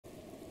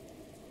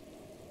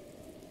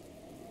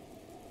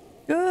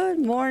Good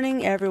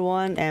morning,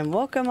 everyone, and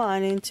welcome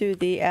on into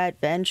the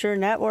Adventure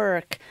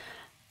Network.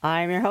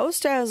 I'm your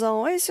host, as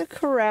always,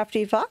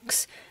 Crafty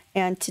Fox,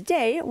 and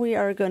today we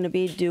are going to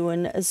be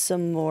doing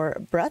some more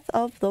Breath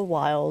of the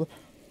Wild,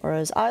 or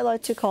as I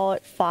like to call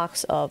it,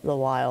 Fox of the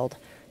Wild.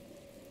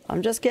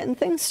 I'm just getting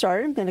things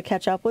started. I'm going to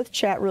catch up with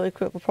chat really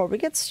quick before we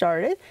get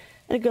started.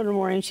 And good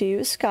morning to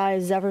you, Sky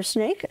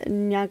Zephyrsnake,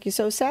 Nyanki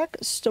Sosak,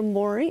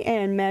 Stamori,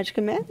 and Magic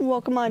Man.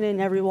 Welcome on in,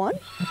 everyone.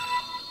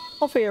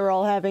 Hopefully you're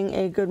all having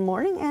a good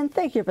morning, and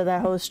thank you for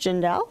that, host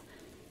Jindal.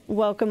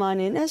 Welcome on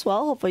in as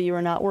well. Hopefully you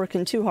are not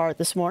working too hard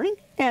this morning.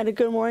 And a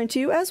good morning to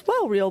you as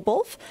well, Real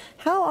Wolf.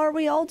 How are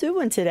we all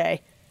doing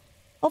today?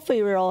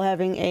 Hopefully we're all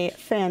having a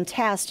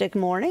fantastic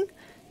morning.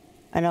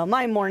 I know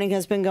my morning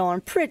has been going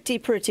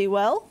pretty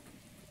well.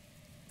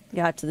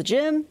 Got to the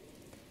gym.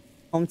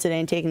 Home today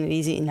and taking it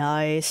easy.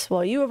 Nice.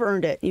 Well, you have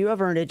earned it. You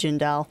have earned it,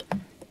 Jindal.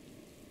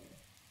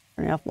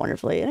 Turning off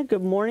wonderfully. And a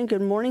good morning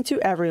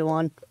to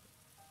everyone.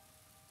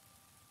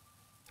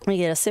 Let me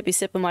get a sippy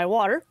sip of my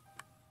water.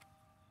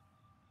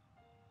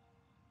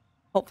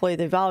 Hopefully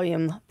the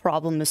volume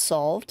problem is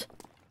solved.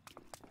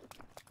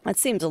 That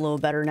seems a little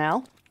better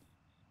now.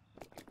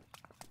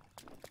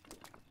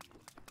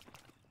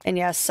 And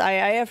yes, I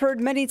have heard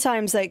many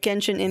times that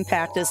Genshin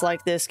Impact is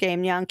like this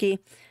game, Yankee.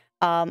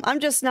 I'm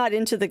just not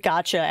into the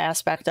gacha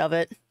aspect of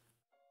it.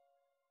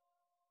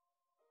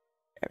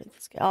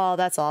 Oh,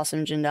 that's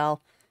awesome,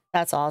 Jindal.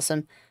 That's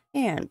awesome.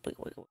 And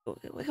wiggle.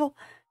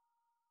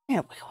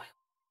 And wiggle.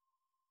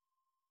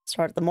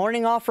 Start the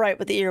morning off right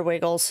with the ear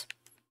wiggles.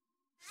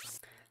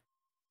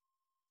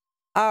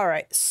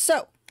 Alright,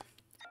 so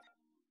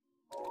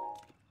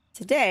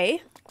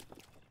today,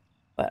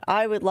 what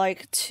I would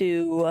like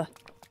to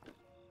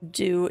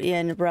do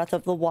in Breath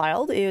of the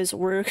Wild is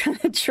we're going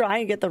to try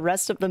and get the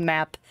rest of the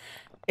map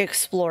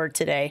explored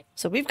today.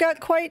 So we've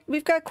got quite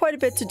a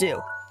bit to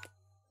do.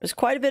 There's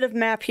quite a bit of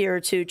map here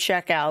to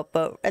check out,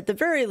 but at the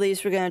very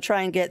least, we're going to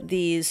try and get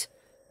these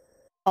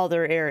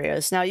other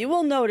areas. Now, you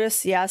will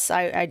notice, yes,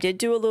 I did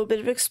do a little bit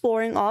of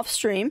exploring off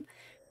stream.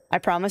 I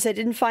promise I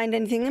didn't find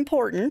anything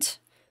important,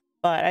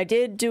 but I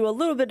did do a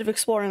little bit of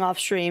exploring off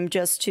stream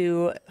just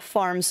to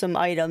farm some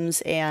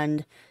items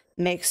and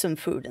make some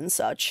food and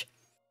such.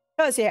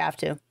 Because you have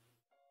to.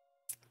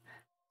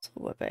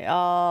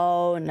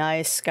 Oh,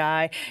 nice,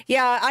 Sky.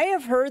 Yeah, I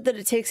have heard that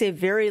it takes a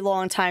very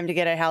long time to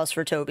get a house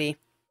for Toby.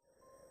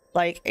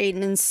 Like,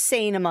 an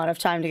insane amount of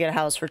time to get a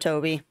house for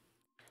Toby.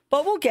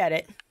 But we'll get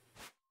it.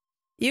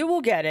 You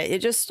will get it.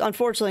 It just,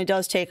 unfortunately,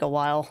 does take a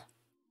while.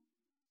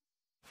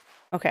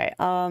 Okay,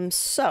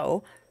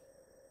 so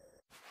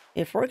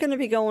if we're going to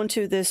be going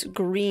to this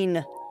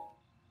green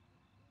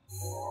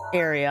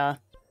area,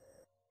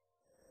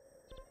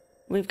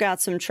 we've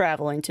got some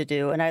traveling to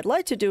do, and I'd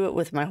like to do it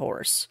with my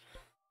horse.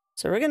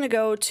 So we're going to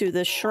go to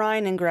the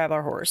shrine and grab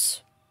our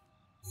horse.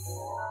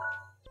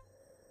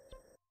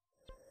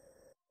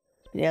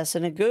 Yes,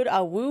 and a good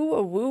awoo,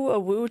 awoo,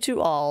 awoo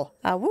to all.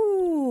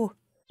 Awoo!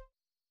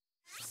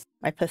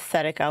 My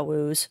pathetic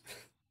awoos.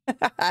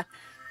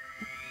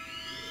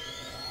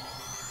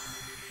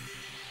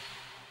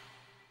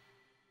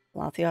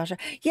 Lathiasha.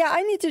 Yeah,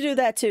 I need to do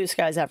that too,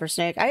 Sky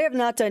Zephyrsnake. I have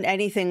not done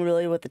anything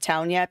really with the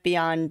town yet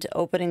beyond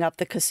opening up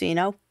the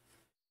casino.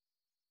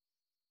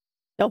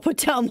 Don't put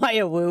down my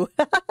awoo.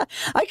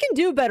 I can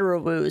do better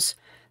awoos.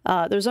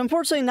 There's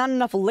unfortunately not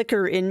enough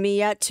liquor in me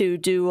yet to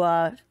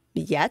do,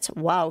 yet?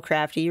 Wow,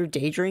 Crafty, you're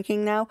day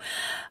drinking now?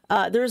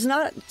 There's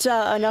not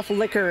enough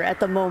liquor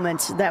at the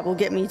moment that will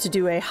get me to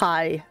do a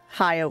high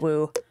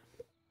awoo.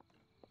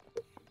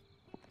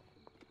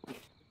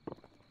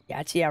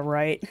 Yeah,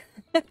 right.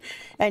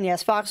 And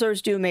yes,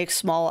 foxers do make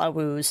small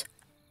awoos.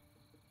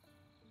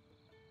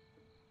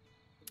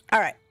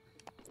 Alright.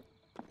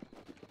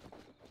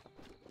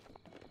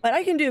 But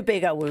I can do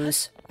big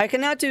awoos. I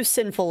cannot do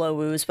sinful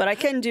awoos, but I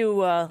can do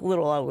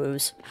little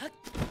awoos.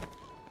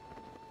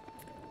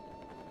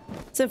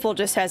 Sinful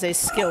just has a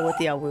skill with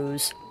the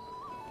awoos.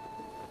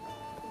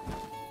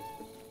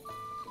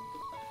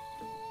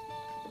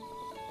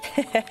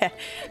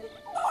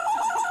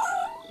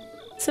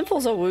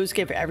 Sinful's awoos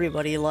give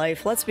everybody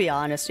life. Let's be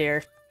honest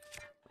here.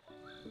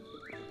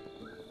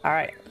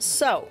 Alright,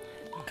 so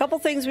a couple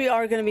things we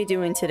are going to be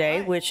doing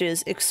today, which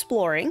is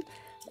exploring.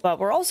 But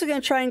we're also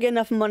going to try and get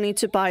enough money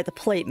to buy the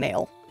plate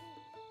mail.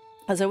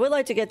 As I would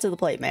like to get to the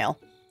plate mail.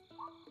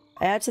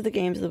 Add to the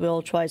game to the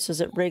wheel twice.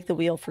 Does it break the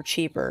wheel for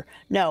cheaper?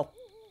 No.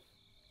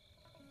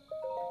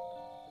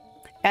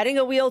 Adding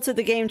a wheel to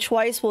the game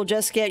twice will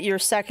just get your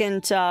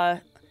second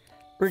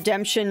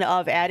redemption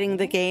of adding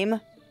the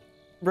game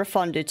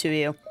refunded to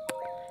you.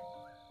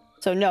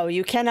 So no,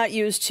 you cannot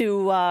use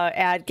to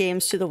add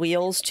games to the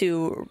wheels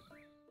to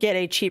get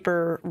a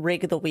cheaper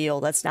rig the wheel.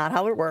 That's not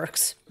how it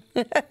works.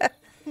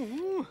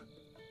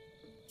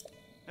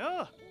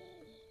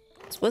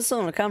 It's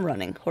whistling to come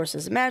running.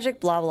 Horses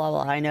magic, blah blah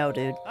blah. I know,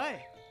 dude.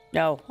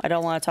 No, I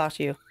don't want to talk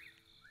to you.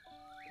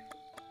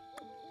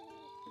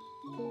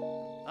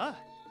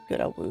 Good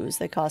old woos.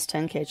 They cost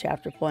 10k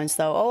chapter points,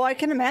 though. Oh, I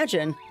can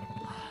imagine.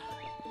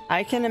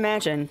 I can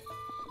imagine.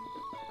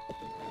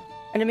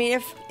 And I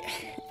mean,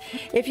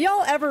 if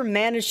y'all ever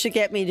manage to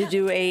get me to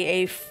do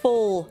a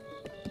full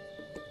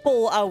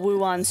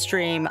Awoo on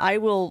stream, I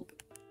will...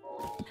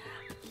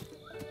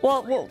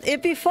 Well,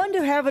 it'd be fun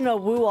to have an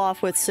Awoo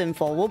off with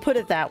Sinful. We'll put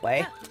it that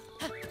way.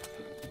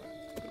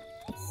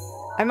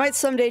 I might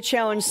someday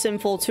challenge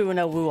Sinful to an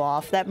Awoo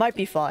off. That might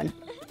be fun.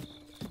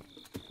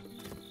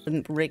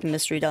 The Rig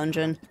Mystery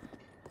Dungeon.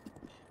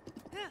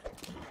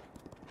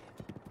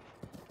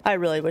 I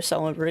really wish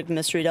someone would rig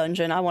Mystery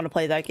Dungeon. I want to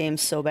play that game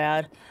so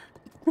bad.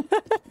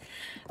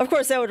 Of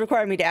course, that would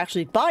require me to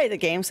actually buy the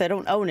game, so I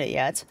don't own it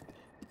yet.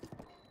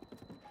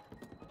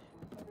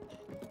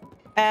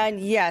 And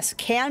yes,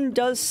 CAN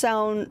does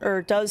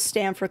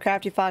stand for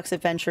Crafty Fox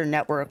Adventure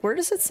Network. Where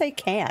does it say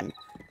CAN?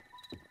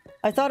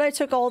 I thought I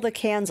took all the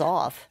cans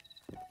off.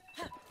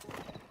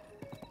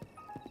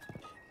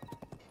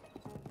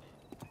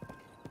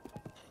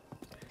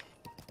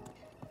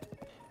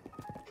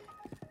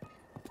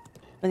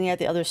 When you had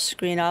the other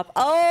screen up.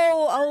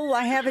 Oh,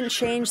 I haven't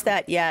changed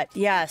that yet.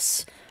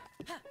 Yes.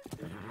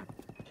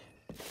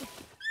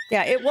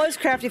 Yeah, it was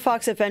Crafty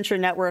Fox Adventure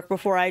Network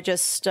before I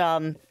just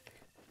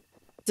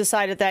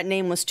decided that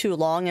name was too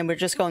long and we're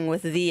just going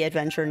with the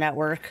Adventure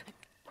Network.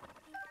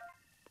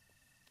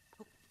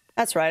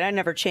 That's right, I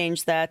never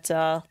changed that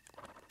that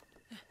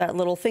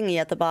little thingy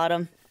at the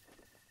bottom.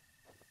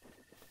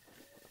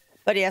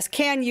 But yes,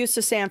 CAN used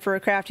to stand for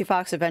Crafty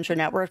Fox Adventure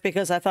Network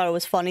because I thought it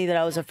was funny that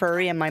I was a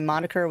furry and my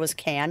moniker was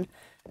CAN.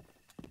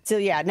 So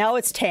yeah, now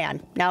it's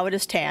TAN. Now it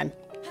is TAN.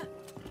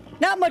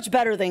 Not much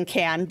better than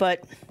CAN,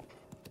 but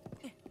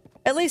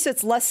at least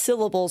it's less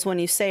syllables when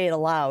you say it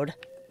aloud.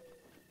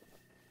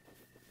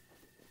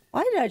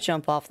 Why did I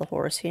jump off the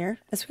horse here?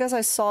 It's because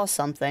I saw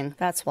something.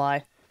 That's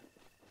why.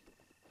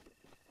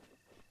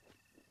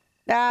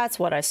 That's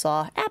what I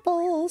saw.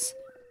 Apples!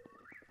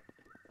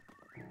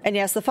 And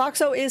yes, the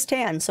Foxo is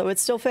tan, so it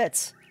still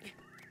fits.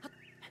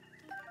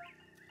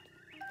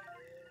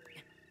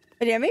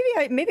 But yeah,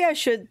 maybe I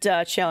should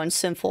challenge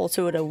Sinful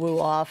to a woo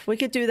off. We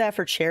could do that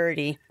for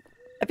charity.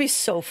 That'd be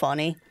so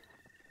funny.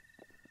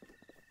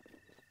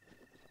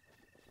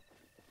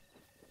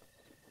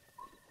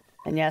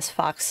 And yes,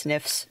 Fox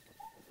sniffs.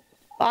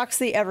 Fox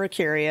the ever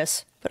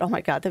curious. But oh my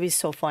god, that'd be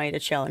so funny to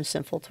challenge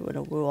Sinful to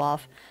a woo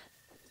off.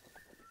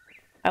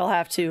 I'll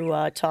have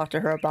to talk to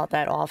her about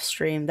that off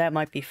stream. That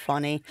might be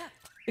funny.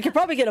 We could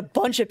probably get a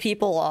bunch of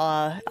people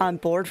on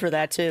board for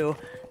that, too.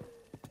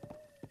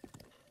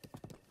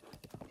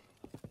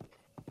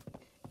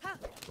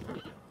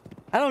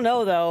 I don't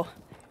know, though.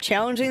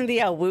 Challenging the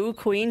Awoo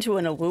Queen to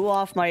an Awoo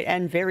off might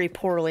end very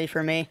poorly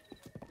for me.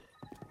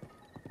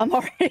 I'm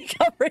already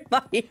covering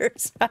my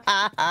ears.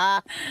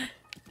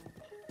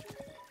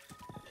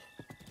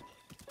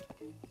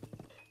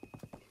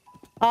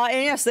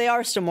 And yes, they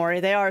are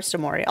Stamori. They are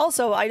Stamori.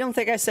 Also, I don't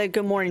think I said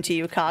good morning to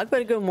you, Cog,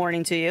 but good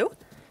morning to you.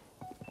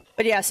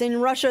 But yes, in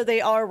Russia, they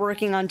are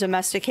working on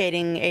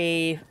domesticating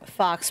a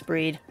fox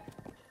breed.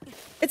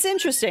 It's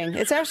interesting.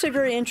 It's actually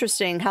very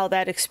interesting how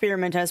that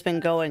experiment has been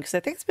going, because I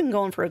think it's been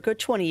going for a good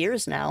 20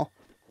 years now.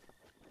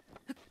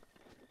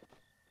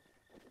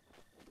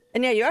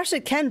 And yeah, you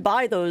actually can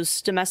buy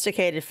those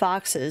domesticated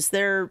foxes.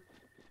 They're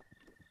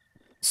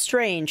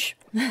strange.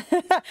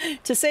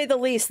 To say the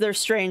least, they're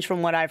strange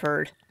from what I've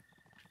heard.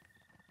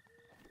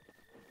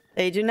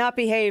 They do not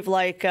behave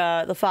like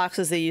the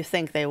foxes that you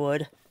think they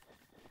would.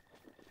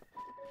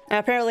 And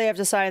apparently I've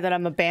decided that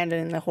I'm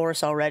abandoning the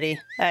horse already.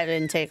 That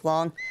didn't take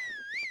long.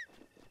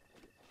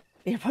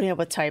 You're putting up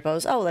with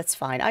typos. Oh, that's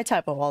fine. I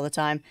typo all the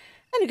time.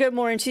 And a good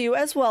morning to you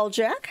as well,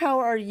 Jack. How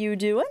are you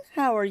doing?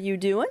 How are you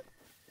doing?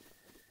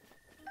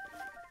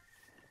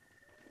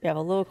 You have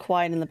a little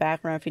quiet in the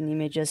background if you need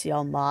me to just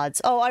yell mods.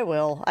 Oh, I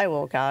will. I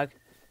will, Cog.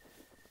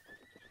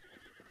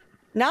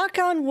 Knock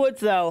on wood,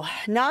 though.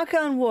 Knock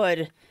on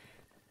wood.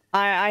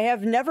 I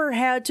have never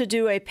had to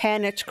do a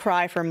panicked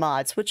cry for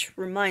mods, which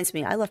reminds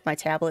me, I left my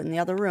tablet in the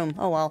other room.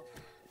 Oh well.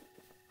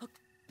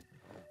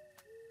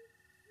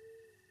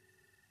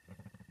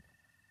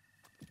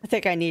 I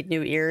think I need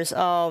new ears.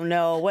 Oh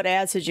no, what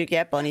ads did you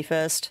get, Bunny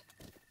Fist?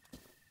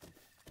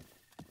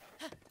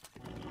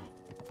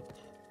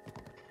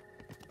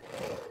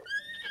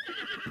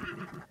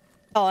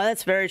 Oh,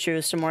 that's very true,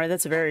 Stamori.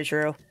 That's very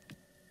true.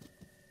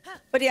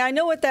 But yeah, I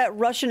know what that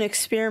Russian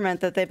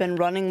experiment that they've been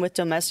running with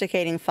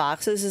domesticating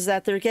foxes is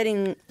that they're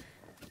getting...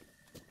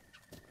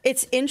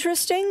 It's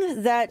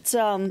interesting that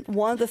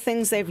one of the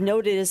things they've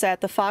noted is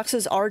that the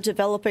foxes are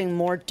developing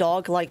more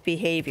dog-like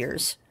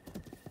behaviors.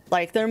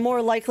 Like, they're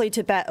more likely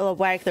to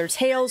wag their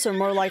tails, they're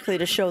more likely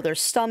to show their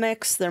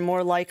stomachs, they're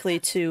more likely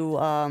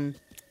to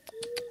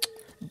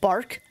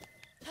bark,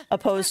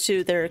 opposed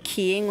to their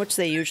keying, which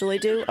they usually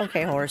do.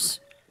 Okay,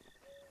 horse.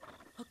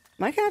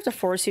 Am I gonna have to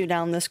force you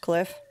down this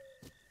cliff?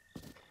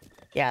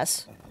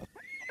 Yes.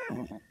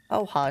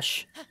 Oh,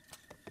 hush.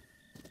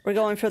 We're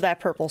going for that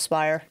purple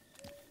spire.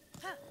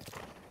 I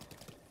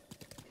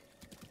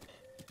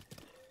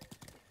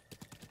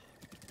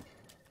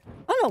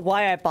don't know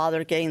why I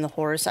bothered getting the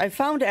horse. I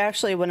found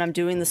actually when I'm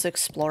doing this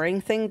exploring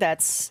thing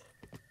that's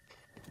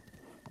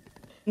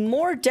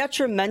more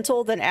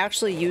detrimental than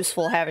actually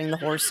useful having the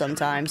horse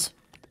sometimes.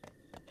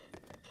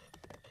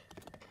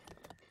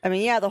 I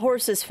mean, yeah, the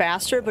horse is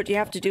faster, but you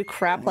have to do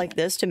crap like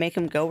this to make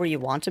him go where you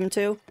want him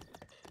to.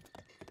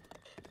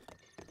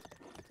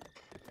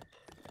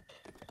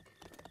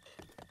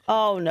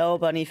 Oh no,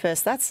 Bunny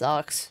Fist, that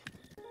sucks.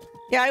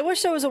 Yeah, I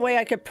wish there was a way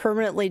I could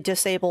permanently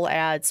disable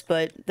ads,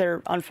 but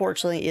there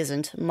unfortunately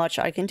isn't much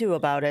I can do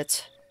about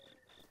it.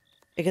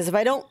 Because if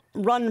I don't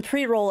run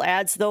pre-roll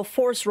ads, they'll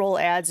force roll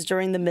ads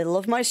during the middle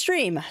of my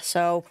stream,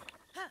 so...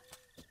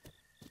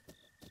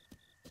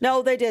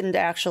 No, they didn't,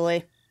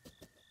 actually.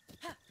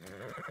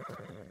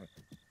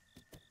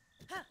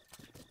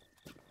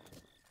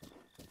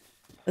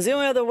 Because the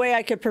only other way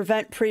I could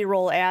prevent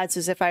pre-roll ads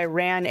is if I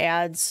ran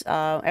ads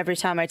every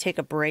time I take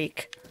a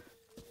break.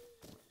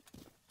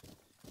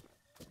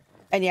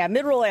 And yeah,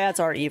 mid-roll ads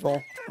are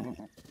evil.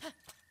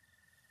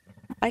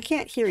 I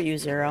can't hear you,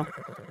 Zero.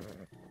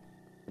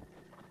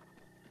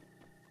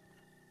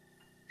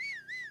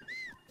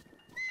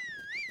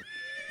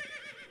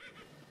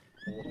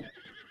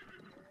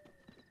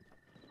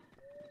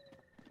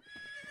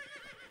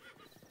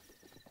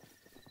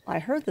 I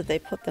heard that they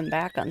put them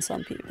back on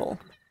some people.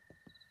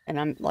 And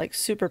I'm, like,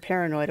 super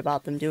paranoid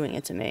about them doing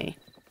it to me.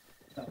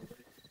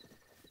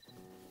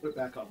 Put it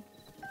back on.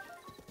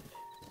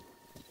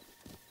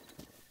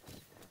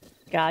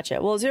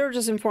 Gotcha. Well, Zero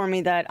just informed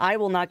me that I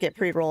will not get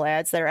pre-roll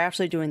ads. They're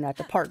actually doing that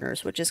to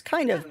partners, which is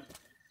kind of...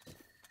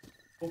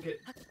 Okay.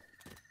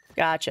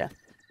 Gotcha.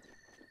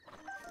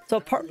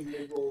 So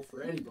roll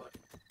for anybody.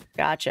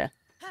 Gotcha.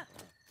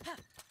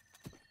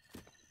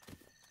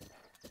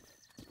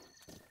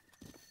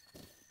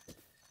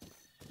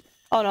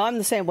 Oh no, I'm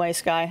the same way,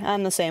 Sky.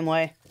 I'm the same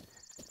way.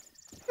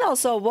 And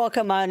also,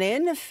 welcome on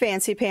in,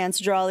 Fancy Pants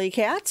Jolly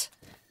Cat.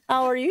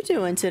 How are you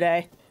doing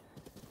today?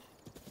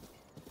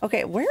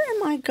 Okay, where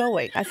am I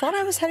going? I thought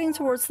I was heading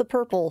towards the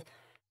purple.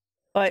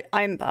 But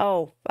I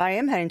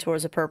am heading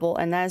towards the purple,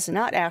 and that is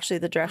not actually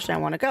the direction I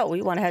want to go.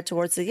 We want to head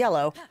towards the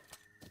yellow.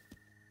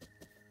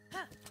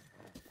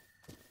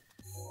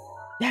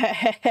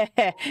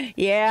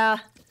 Yeah.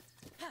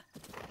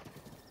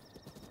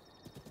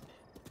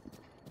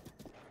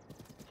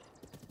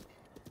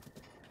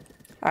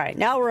 Alright,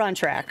 now we're on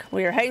track.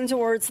 We are heading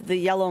towards the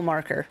yellow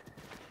marker.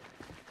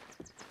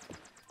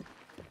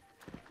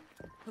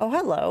 Oh,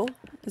 hello.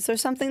 Is there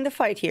something to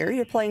fight here?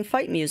 You're playing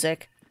fight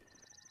music.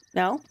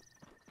 No?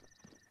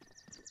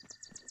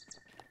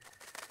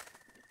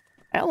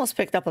 I almost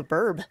picked up a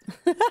burb.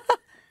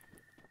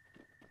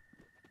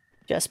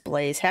 Just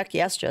Blaze. Heck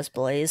yes, Just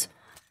Blaze.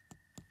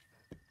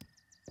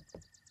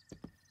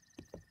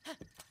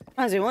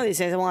 Honestly, one of these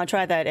days I want to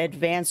try that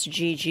advanced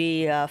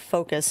GG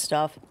focus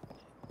stuff.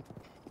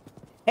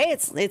 Hey,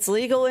 it's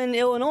legal in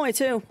Illinois,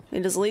 too.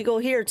 It is legal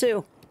here,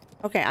 too.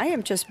 Okay, I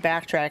am just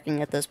backtracking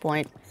at this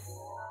point.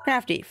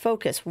 Crafty,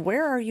 focus.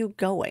 Where are you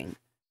going?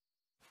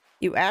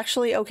 You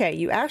actually... Okay,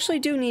 you actually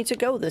do need to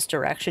go this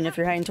direction if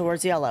you're heading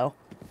towards yellow.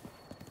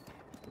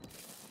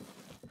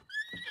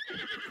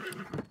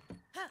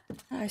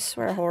 I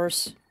swear,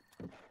 horse.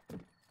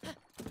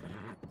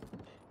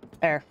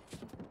 There.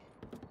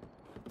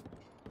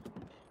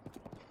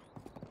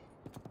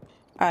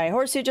 Alright,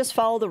 horsey, just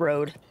follow the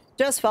road.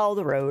 Just follow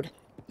the road.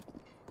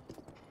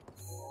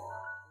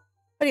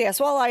 But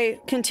yes, while I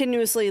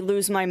continuously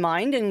lose my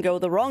mind and go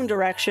the wrong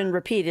direction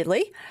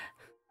repeatedly...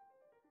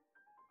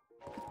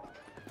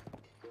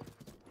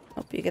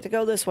 Oh, you get to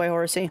go this way,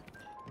 horsey.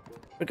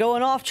 We're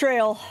going off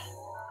trail.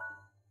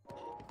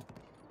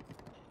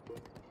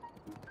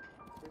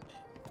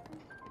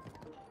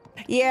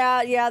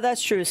 Yeah,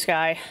 that's true,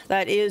 Sky.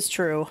 That is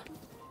true.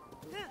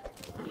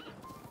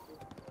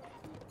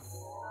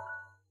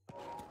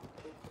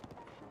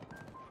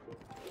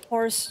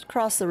 Horse,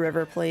 cross the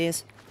river,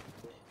 please.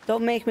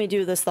 Don't make me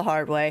do this the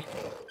hard way.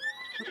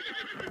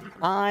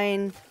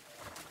 Fine.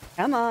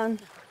 Come on.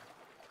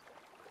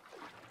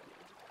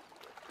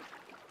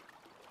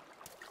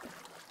 I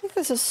think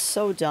this is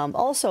so dumb.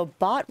 Also,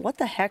 bot, what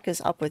the heck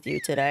is up with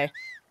you today?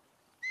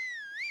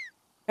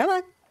 Come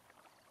on.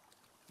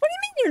 What do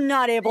you mean you're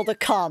not able to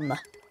come?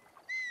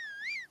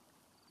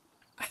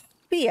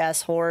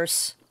 BS,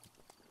 horse.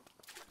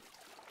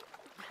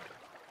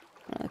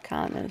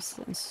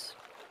 Constance.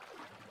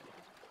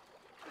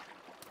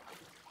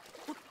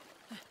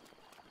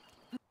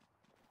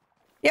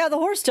 Yeah, the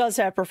horse does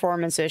have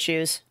performance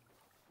issues.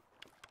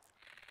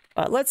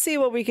 But let's see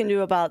what we can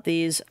do about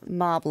these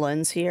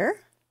moblins here.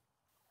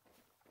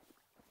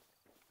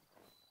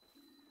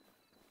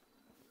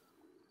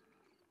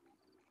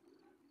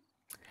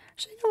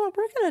 Actually, you know what?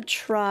 We're going to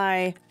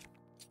try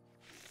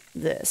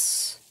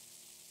this.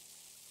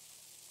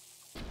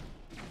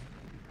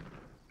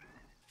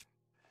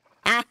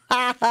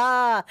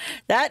 That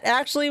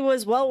actually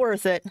was well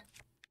worth it.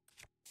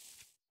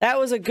 That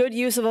was a good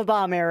use of a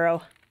bomb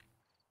arrow.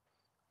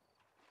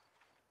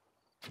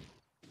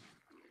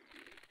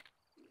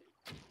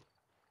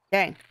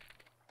 Dang.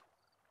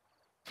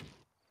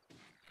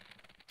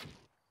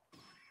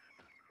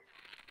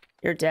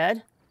 You're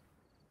dead?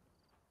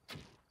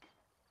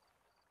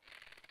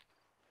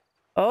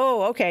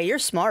 Oh, okay, you're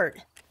smart.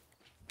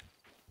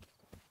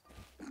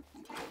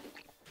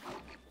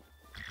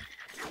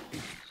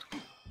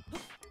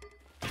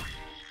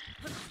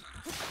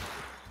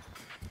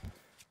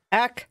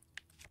 Heck.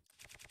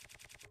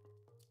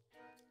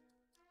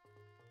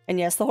 And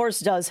yes, the horse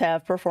does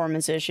have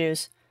performance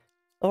issues.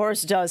 The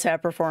horse does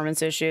have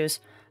performance issues.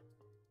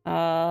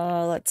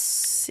 Let's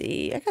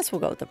see. I guess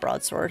we'll go with the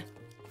broadsword.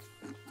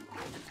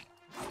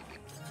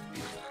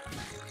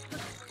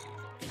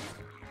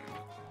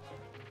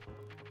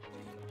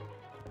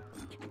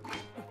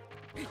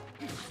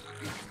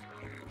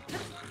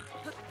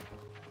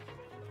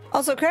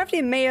 Also,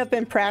 Crafty may have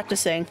been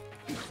practicing.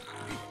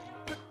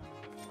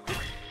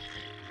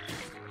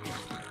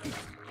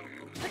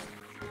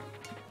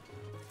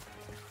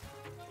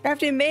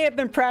 Crafty may have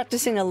been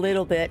practicing a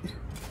little bit.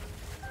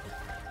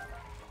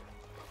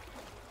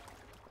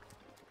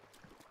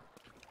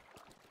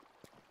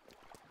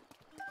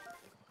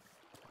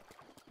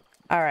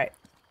 Alright.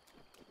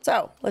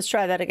 So, let's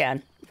try that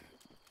again.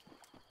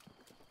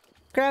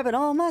 Grabbing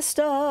all my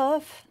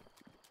stuff.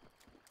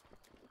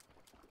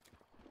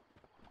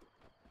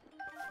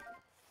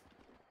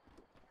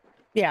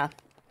 Yeah.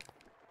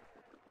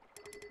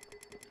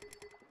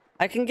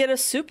 I can get a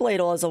soup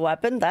ladle as a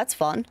weapon. That's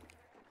fun.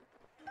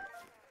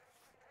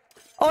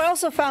 Oh, I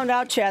also found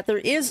out, chat, there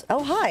is...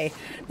 Oh, hi.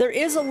 There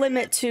is a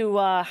limit to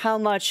how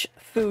much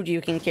food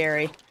you can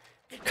carry.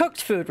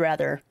 Cooked food,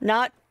 rather.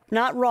 Not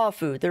raw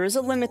food. There is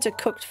a limit to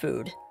cooked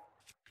food.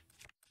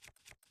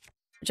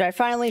 Which I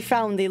finally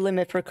found the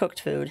limit for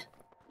cooked food.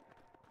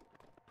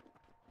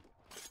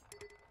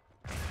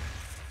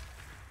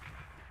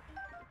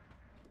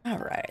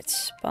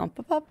 Alright. Bum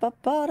ba ba ba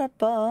ba da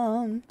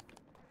bum.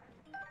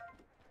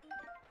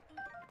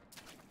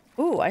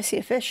 Ooh, I see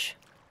a fish.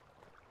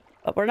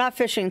 But we're not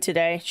fishing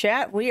today.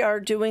 Chat, we are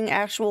doing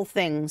actual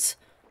things.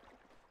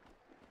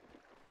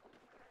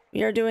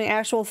 We are doing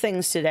actual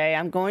things today.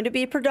 I'm going to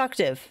be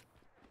productive.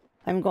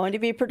 I'm going to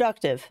be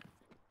productive.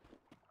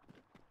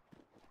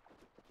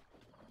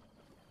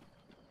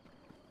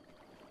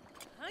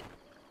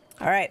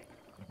 All right.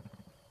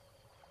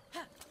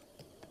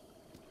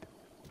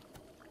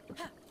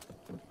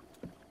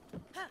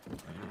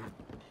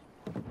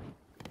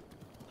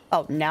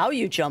 Oh, now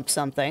you jump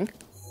something.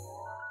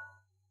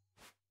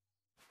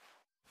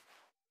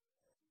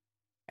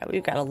 Yeah,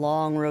 we've got a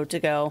long road to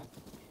go.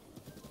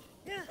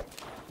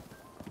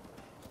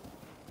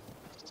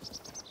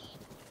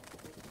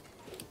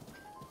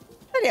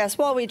 But yes,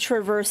 while we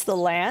traverse the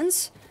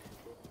lands,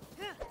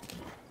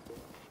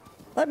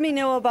 let me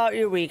know about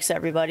your weeks,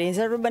 everybody. Is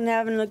everyone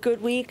having a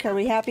good week? Are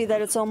we happy that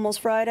it's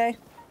almost Friday?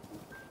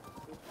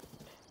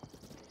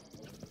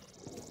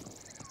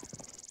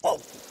 Oh!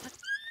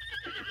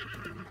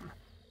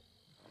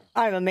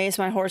 I'm amazed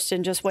my horse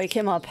didn't just wake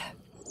him up.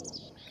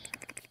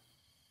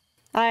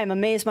 I am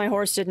amazed my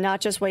horse did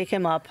not just wake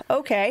him up.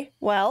 Okay,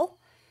 well,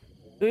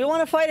 do we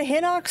want to fight a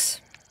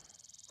Hinox?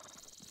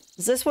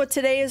 Is this what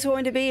today is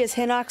going to be? Is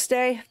Hinox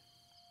Day?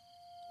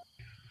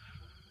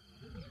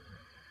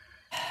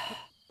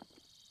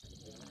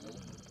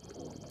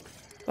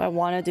 Do I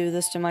want to do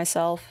this to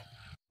myself?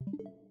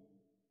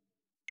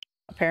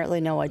 Apparently,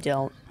 no, I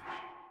don't.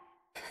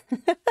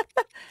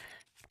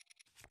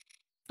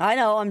 I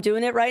know, I'm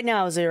doing it right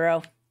now,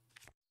 Zero.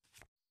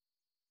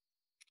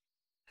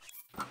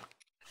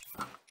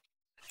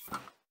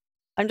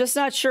 I'm just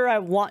not sure I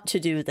want to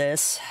do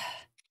this.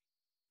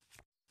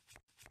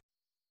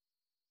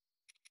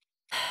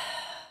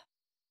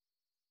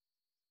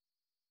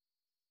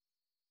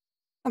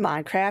 Come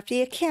on,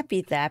 Crafty, it can't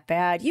be that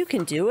bad. You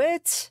can do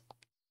it.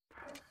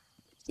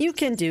 You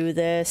can do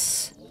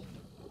this.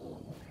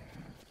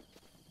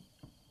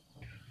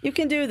 You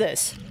can do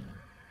this.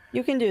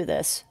 You can do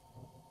this.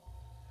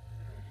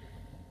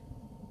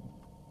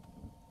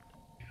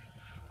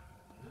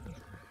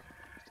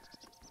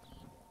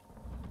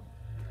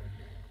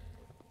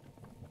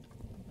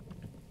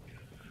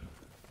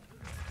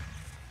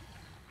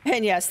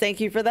 And yes, thank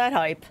you for that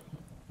hype.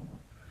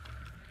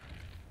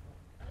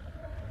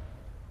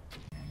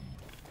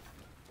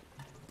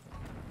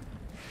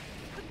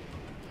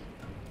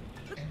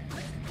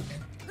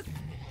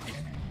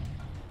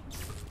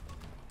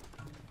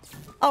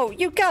 Oh,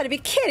 you gotta be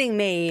kidding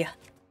me!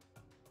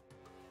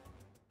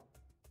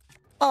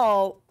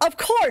 Oh, of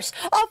course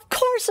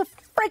a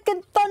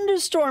freaking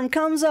thunderstorm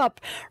comes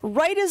up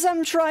right as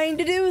I'm trying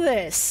to do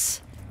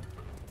this!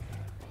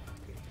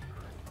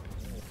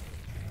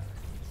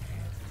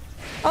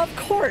 Of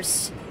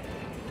course!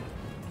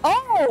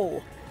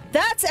 Oh!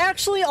 That's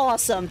actually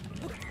awesome!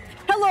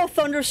 Hello,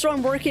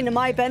 thunderstorm working to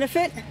my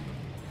benefit!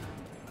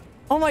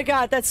 Oh my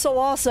god, that's so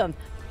awesome!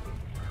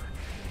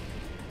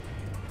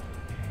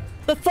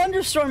 The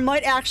thunderstorm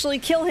might actually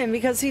kill him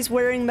because he's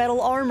wearing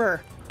metal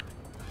armor.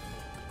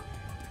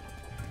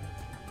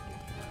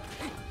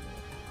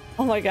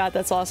 Oh my god,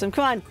 that's awesome.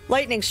 Come on,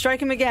 lightning,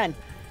 strike him again.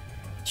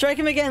 Strike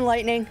him again,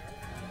 lightning.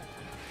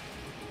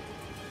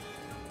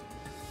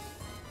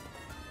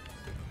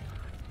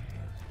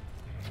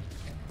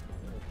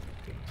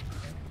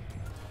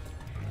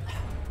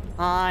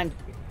 On.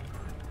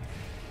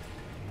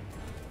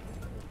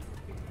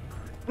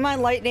 Come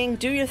on, lightning,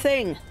 do your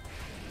thing.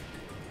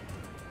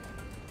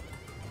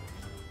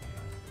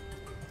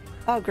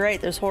 Oh,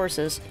 great, there's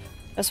horses.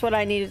 That's what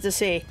I needed to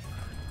see.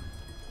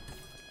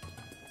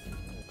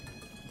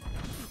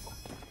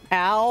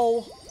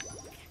 Ow.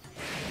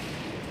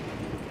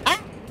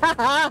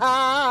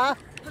 Ah!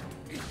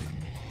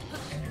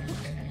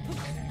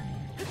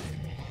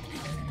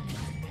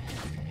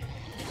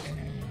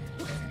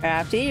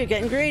 Crafty, you're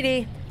getting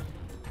greedy.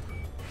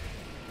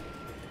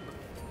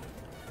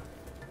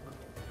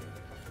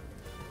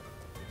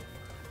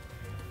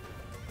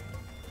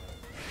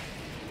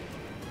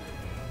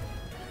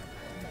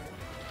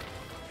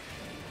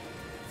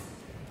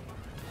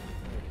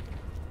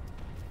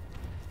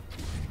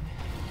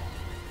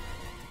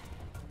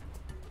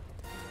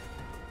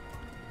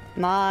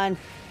 Come on.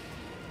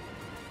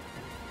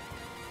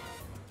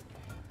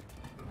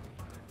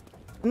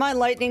 Come on,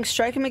 lightning,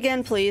 strike him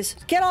again, please.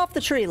 Get off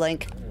the tree,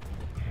 Link.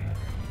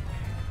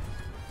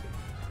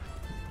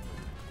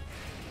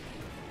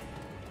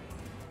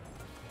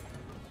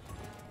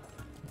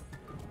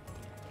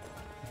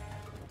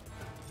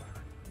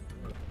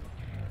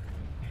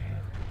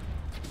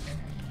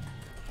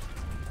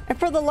 And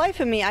for the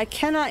life of me, I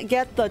cannot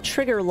get the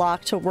trigger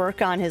lock to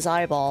work on his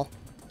eyeball.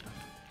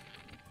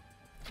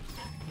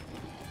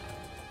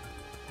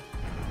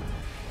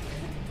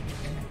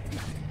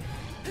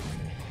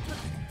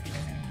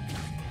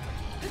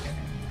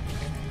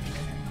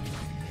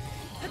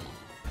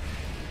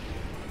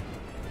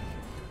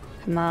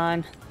 Come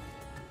on.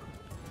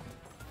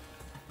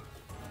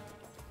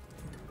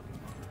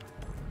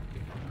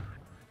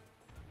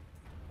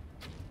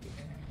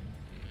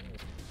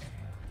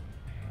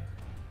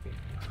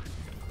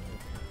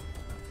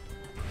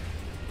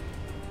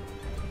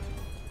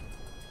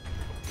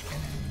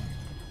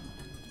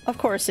 Of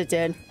course it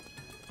did.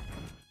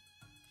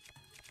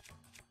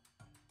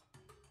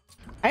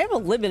 I have a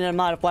limited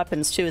amount of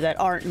weapons, too, that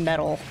aren't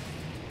metal.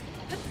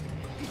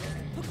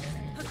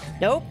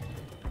 Nope.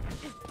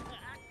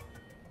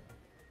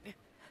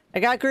 I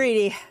got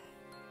greedy.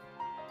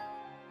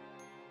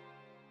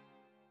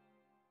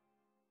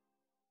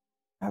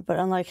 But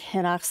unlike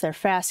Hinox, they're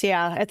fast.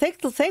 Yeah, I think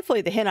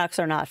thankfully the Hinox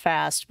are not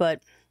fast,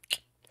 but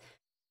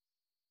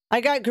I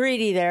got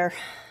greedy there.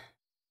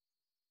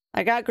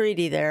 I got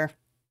greedy there.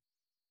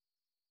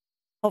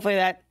 Hopefully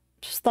that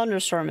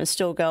thunderstorm is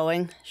still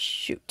going.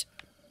 Shoot.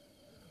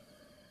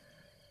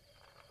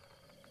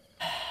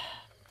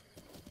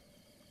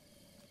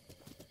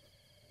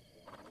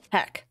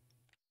 Heck.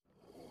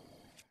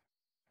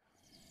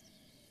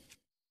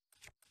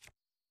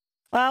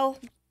 Well,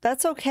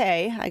 that's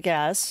okay, I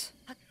guess.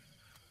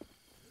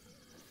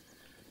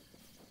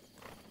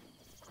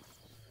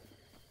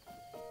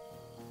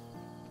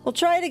 We'll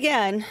try it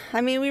again.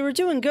 I mean, we were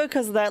doing good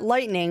because of that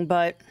lightning,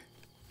 but...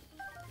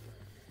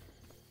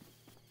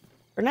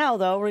 For now,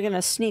 though, we're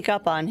gonna sneak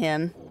up on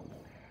him.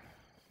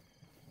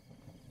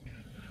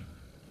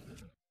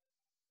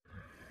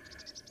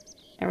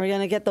 And we're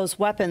gonna get those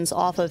weapons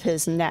off of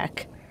his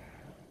neck.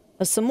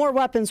 But some more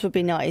weapons would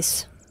be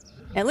nice.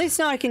 At least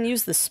now I can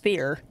use the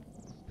spear.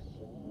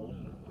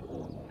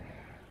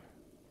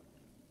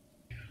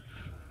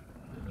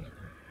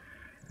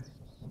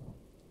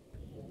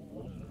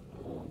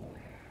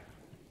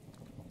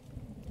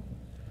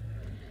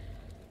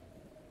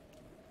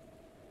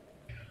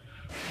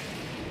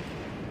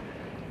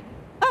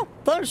 Oh,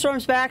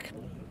 thunderstorm's back.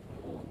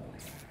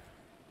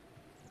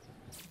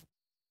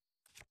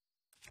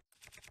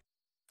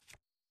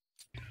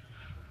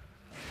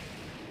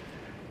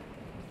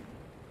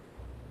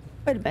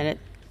 Wait a minute.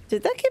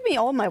 Did that give me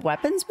all my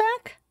weapons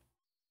back?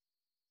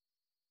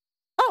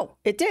 Oh,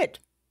 it did.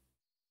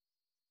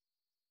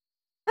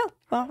 Oh,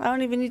 well, I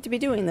don't even need to be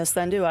doing this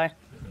then, do I?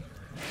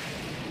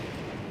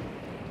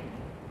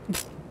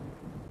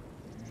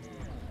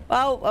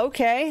 Well,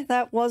 okay.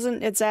 That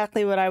wasn't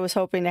exactly what I was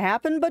hoping to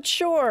happen, but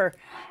sure.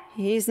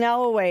 He's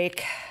now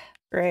awake.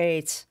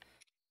 Great.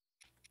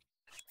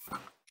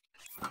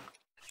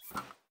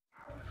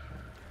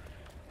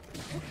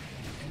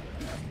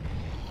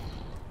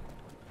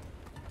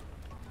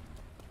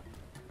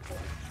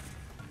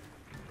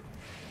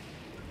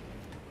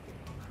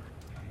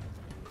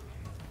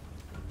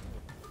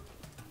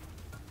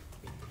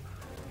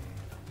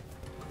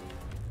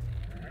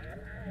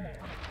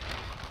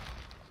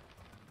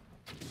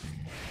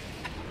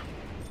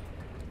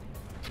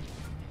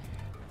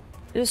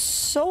 It is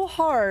so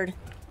hard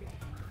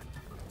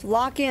to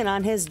lock in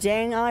on his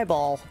dang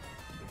eyeball.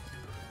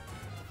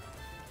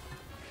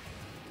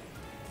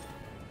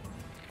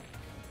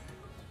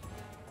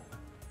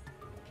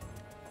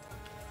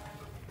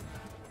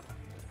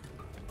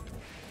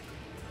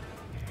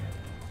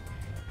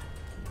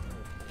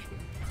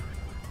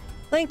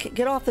 Link,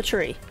 get off the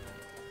tree.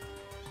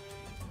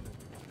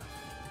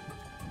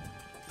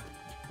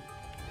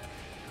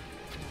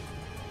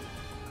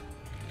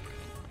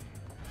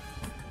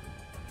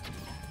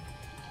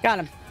 Got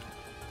him.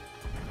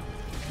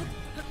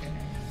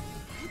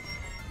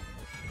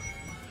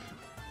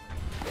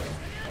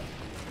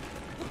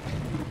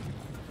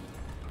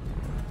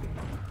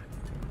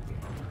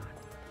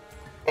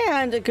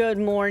 And a good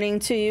morning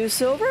to you,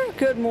 Silver.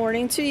 Good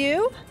morning to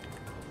you.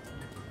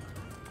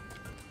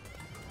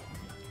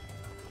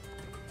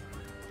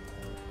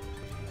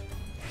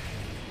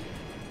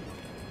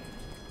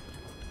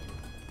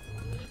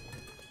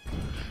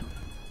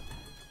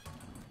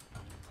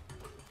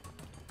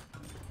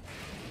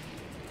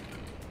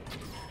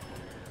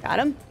 Got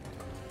him.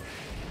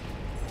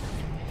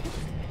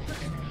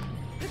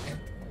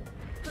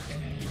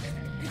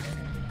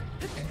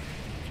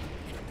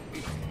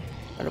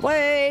 Run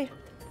away.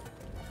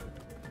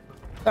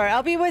 All right,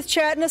 I'll be with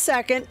chat in a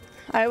second.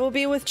 I will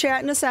be with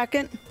chat in a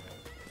second.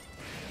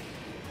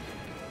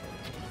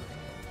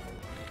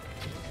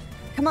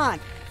 Come on.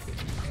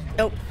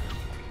 Nope.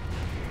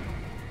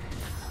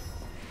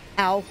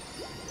 Ow.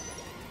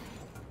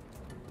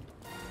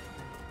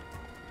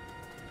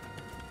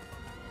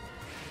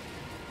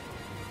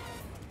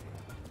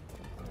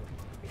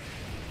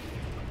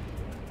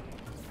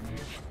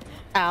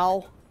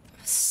 Ow.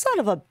 Son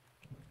of a...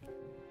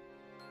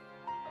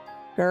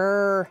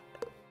 Grr.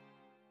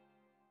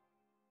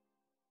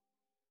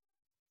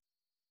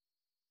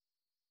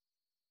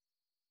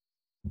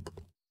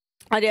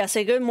 Yeah,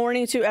 say good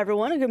morning to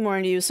everyone, and good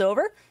morning to you,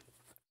 Silver.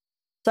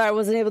 Sorry I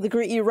wasn't able to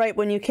greet you right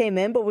when you came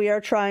in, but we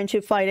are trying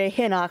to fight a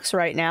Hinox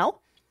right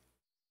now.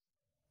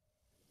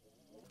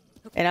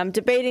 And I'm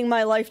debating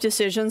my life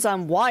decisions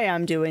on why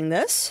I'm doing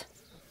this.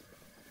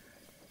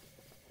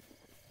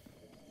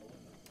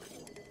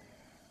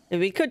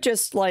 We could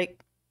just, like,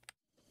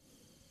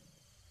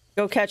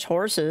 go catch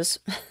horses.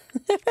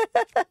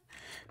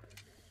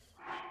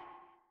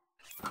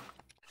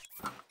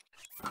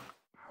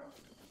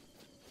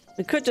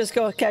 We could just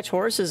go catch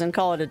horses and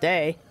call it a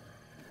day.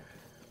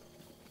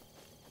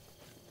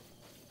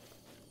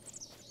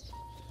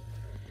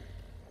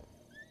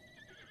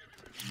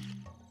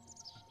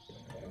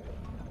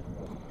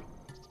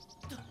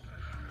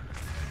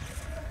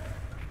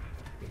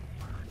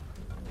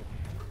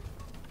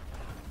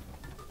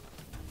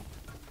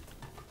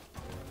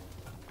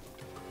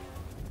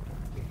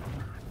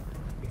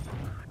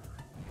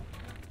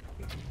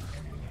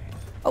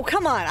 Oh,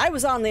 come on. I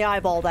was on the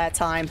eyeball that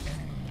time.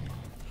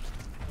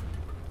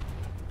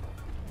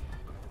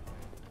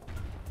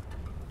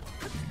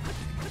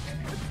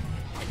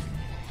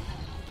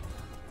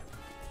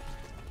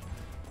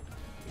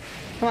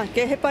 Come on,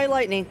 get hit by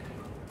lightning.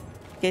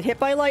 Get hit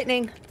by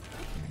lightning.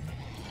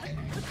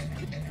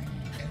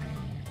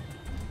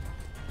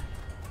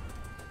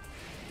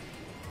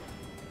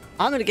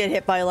 I'm gonna get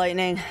hit by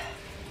lightning.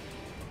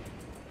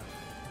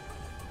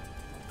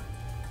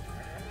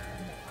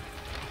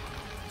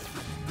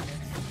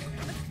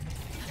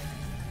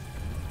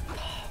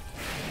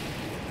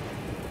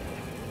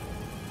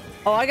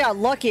 Oh, I got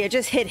lucky. I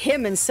just hit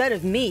him instead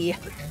of me.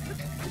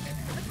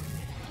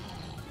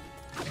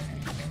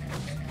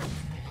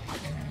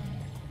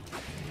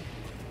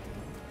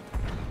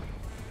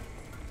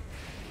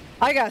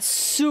 I got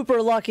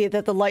super lucky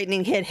that the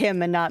lightning hit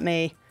him and not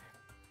me.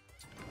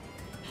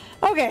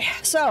 Okay,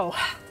 so.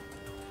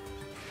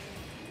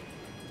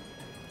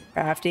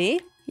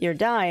 Crafty, you're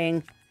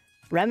dying.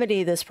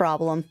 Remedy this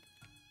problem.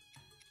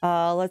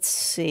 Let's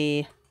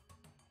see.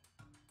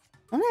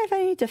 I wonder if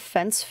I need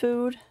defense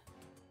food.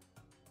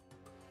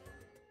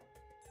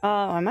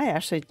 I might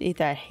actually eat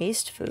that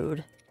haste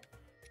food.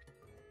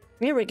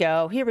 Here we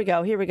go, here we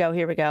go, here we go,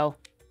 here we go.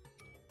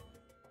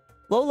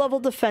 Low-level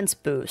defense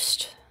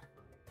boost.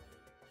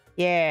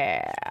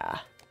 Yeah.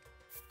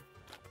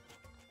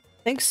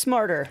 Think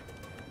smarter.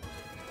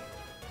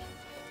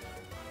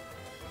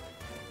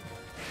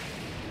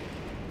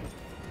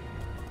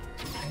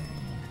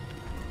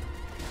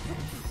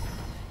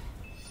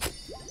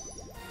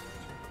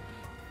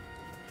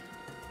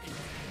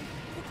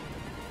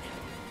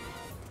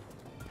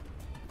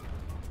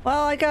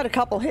 Well, I got a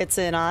couple hits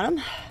in on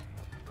him.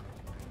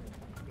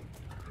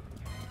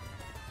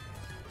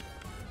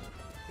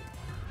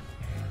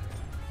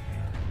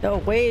 Oh,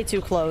 way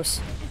too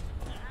close.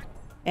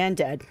 And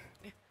dead.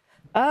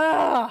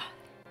 Ah!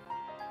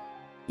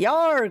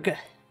 Yarg!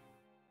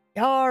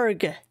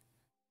 Yarg!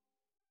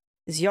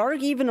 Is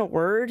Yarg even a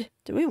word?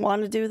 Do we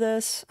want to do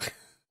this?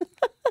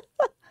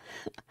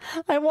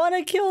 I want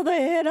to kill the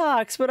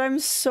Hinox, but I'm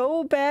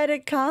so bad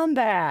at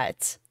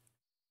combat.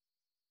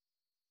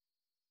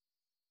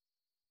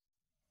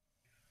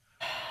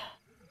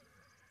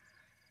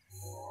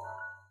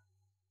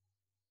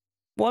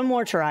 One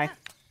more try.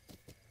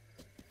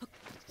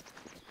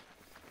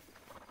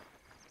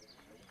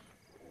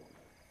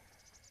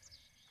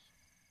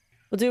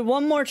 We'll do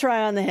one more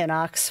try on the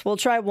Hinox. We'll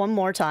try one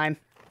more time.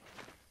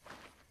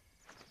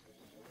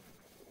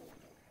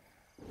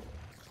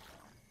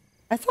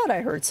 I thought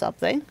I heard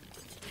something.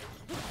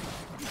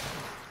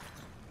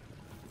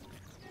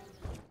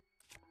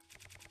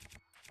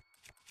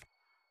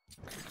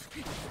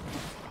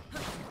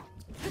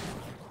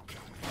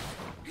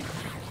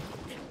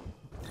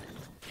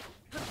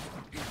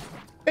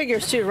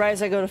 Figures too, right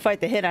as I go to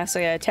fight the Hinox, I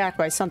get attacked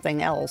by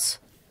something else.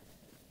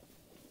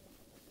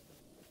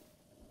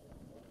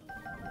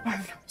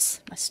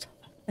 My stuff.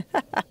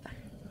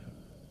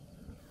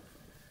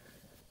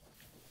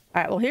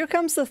 All right, well, here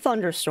comes the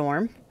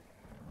thunderstorm.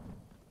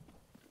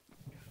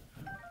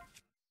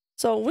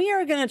 So we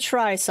are going to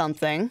try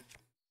something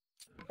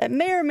that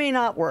may or may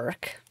not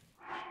work.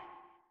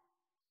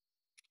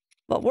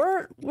 What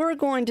we're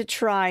going to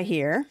try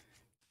here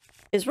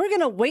is we're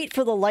going to wait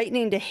for the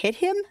lightning to hit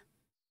him.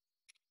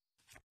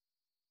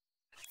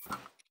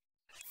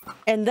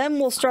 And then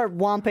we'll start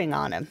whomping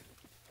on him.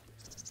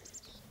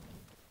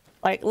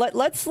 Like,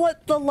 let's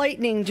let the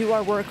lightning do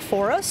our work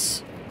for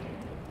us.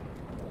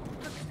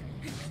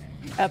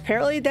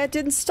 Apparently that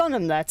didn't stun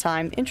him that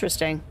time.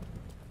 Interesting.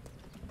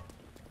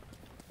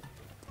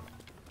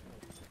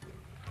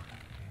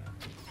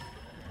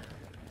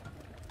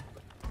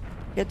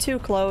 Get too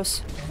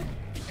close.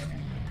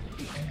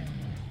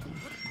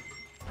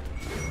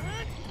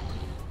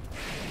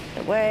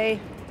 Get away.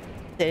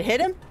 Did it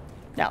hit him?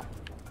 No.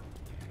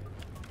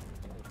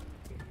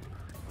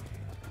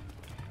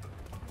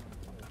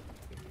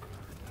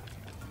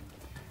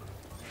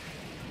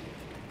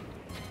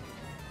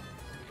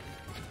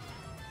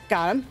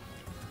 Got him.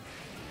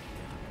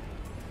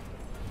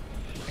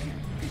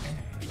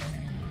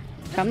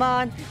 Come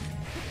on.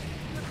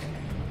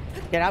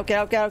 Get out, get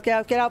out, get out, get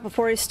out, get out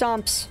before he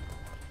stomps.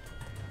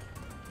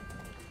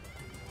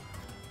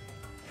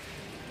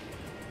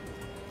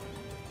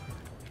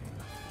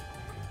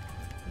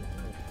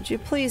 Would you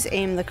please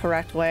aim the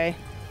correct way?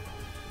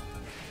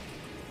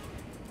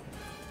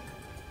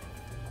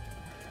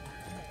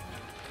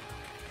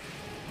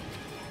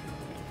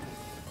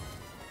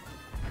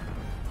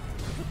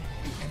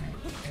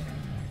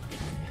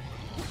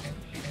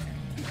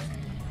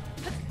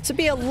 It'd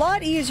be a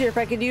lot easier if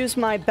I could use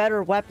my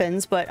better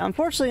weapons, but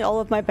unfortunately all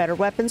of my better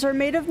weapons are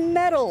made of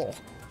metal.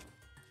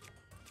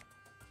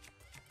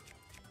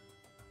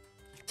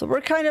 So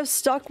we're kind of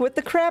stuck with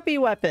the crappy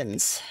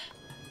weapons.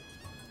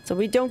 So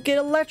we don't get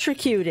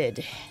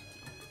electrocuted.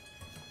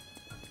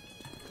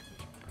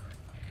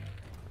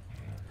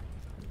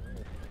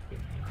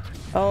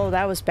 Oh,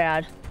 that was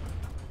bad.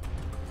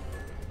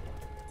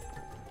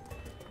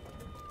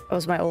 That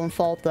was my own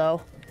fault,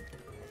 though.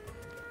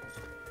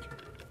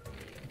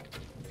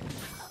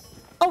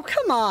 Oh,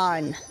 come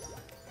on!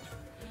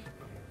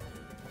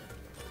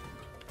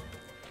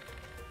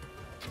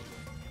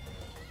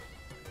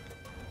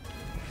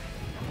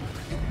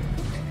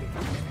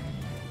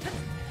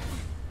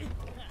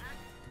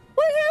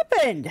 What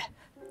happened?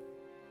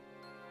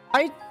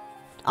 I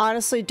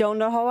honestly don't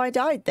know how I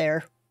died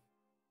there.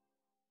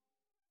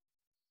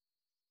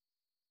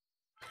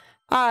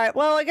 Alright,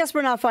 well, I guess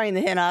we're not fighting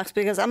the Hinox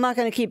because I'm not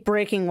going to keep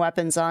breaking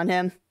weapons on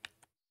him.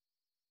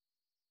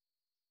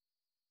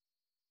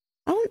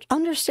 I don't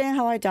understand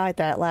how I died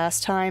that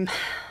last time.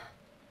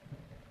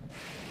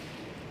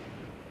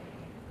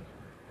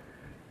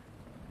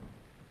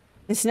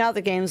 It's now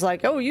the game's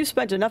like, oh, you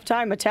spent enough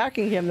time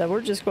attacking him that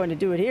we're just going to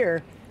do it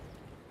here.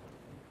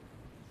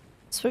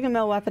 Swing a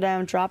metal weapon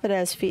down, drop it at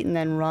his feet, and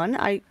then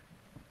run.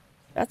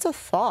 That's a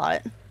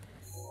thought.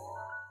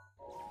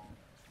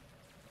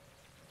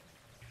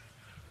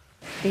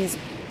 He's...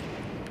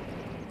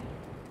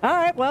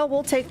 Alright, well,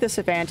 we'll take this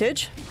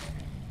advantage.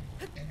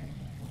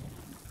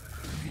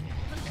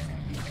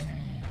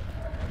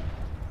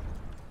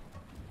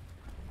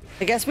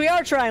 I guess we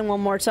are trying one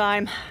more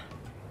time.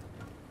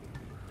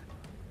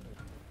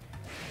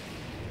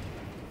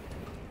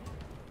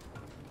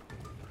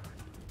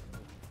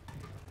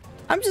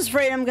 I'm just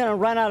afraid I'm gonna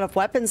run out of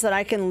weapons that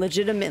I can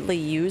legitimately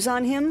use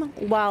on him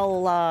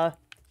while,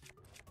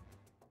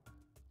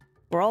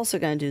 we're also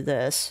gonna do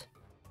this.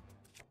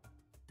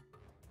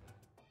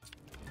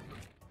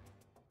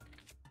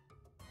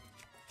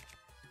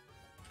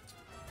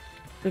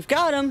 We've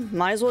got him.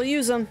 Might as well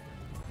use him.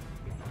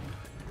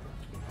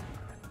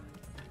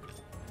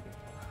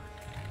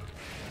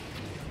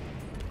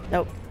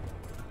 Nope.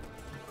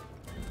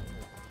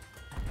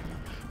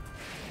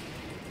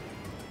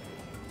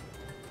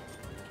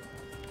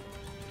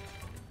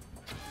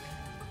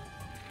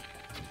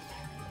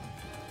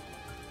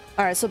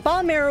 Alright, so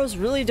bomb arrows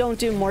really don't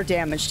do more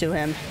damage to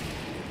him.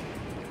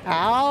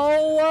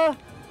 Ow!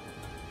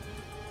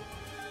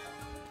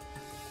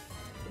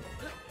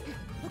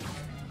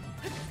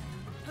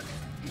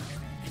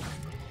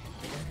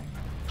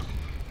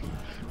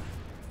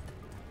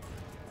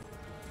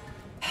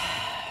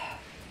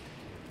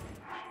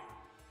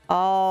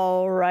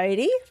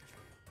 Alrighty.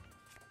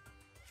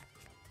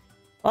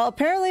 Well,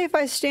 apparently if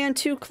I stand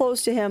too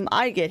close to him,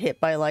 I get hit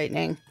by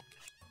lightning.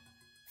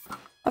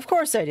 Of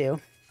course I do.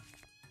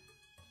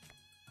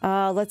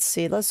 Let's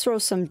see. Let's throw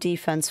some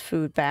defense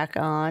food back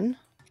on.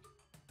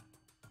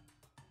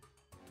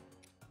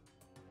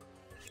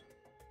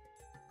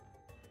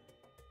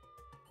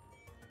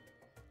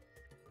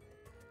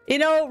 You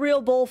know,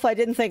 Real Wolf, I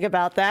didn't think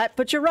about that,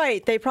 but you're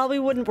right. They probably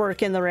wouldn't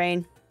work in the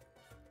rain.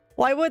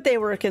 Why would they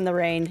work in the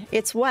rain?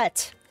 It's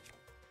wet.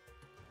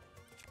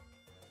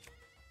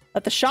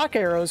 But the shock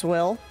arrows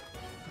will.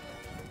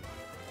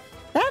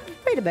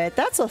 Wait a minute,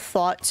 that's a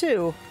thought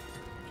too.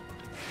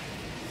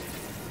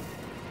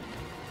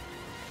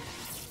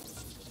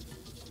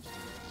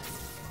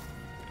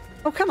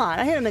 Oh, come on,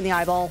 I hit him in the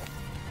eyeball.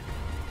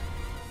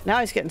 Now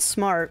he's getting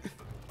smart.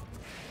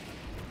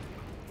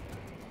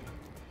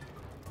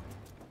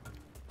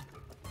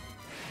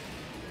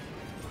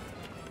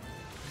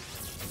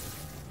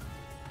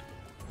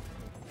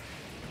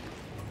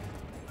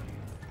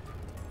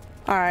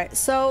 Alright,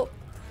 so...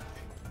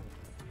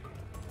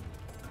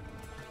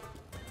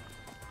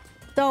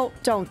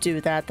 Don't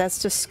do that. That's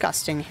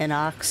disgusting,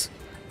 Hinox.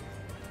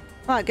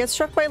 Come on, get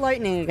struck by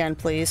lightning again,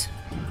 please.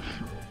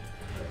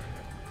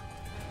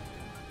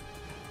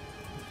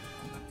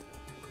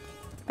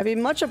 I'd be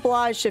much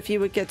obliged if you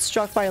would get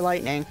struck by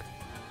lightning.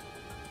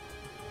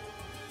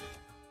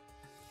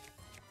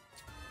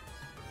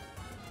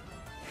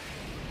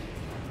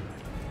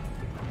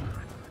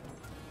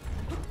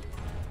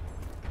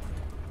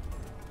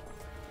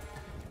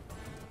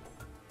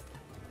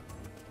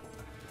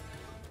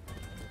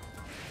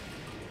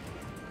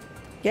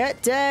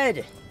 Get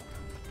dead!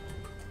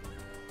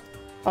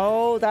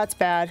 Oh, that's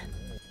bad.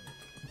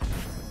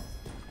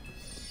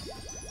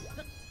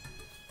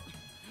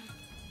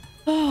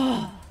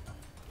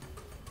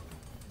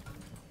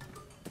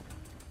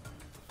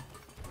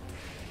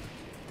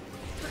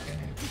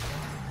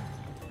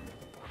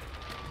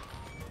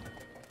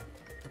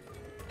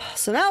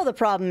 So now the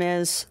problem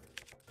is,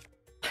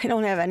 I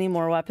don't have any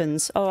more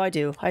weapons. Oh, I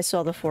do. I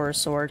saw the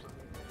forest sword.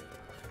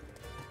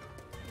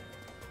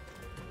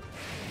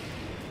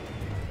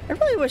 I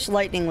really wish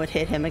lightning would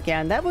hit him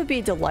again. That would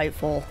be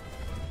delightful.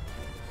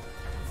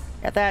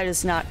 Yeah, that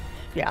is not...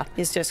 Yeah,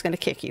 he's just gonna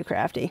kick you,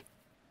 Crafty.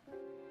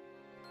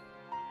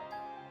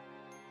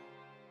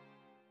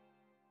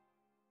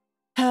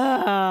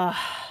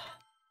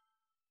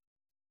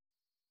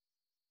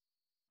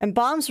 And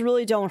bombs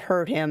really don't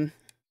hurt him.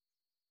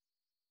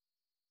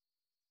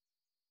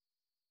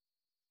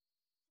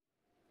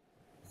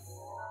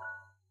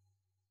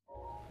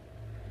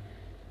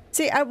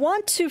 See, I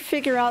want to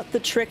figure out the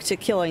trick to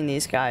killing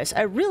these guys.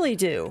 I really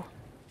do.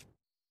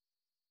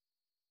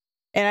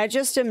 And I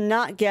just am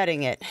not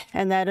getting it.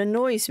 And that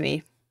annoys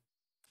me.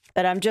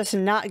 That I'm just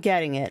not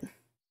getting it.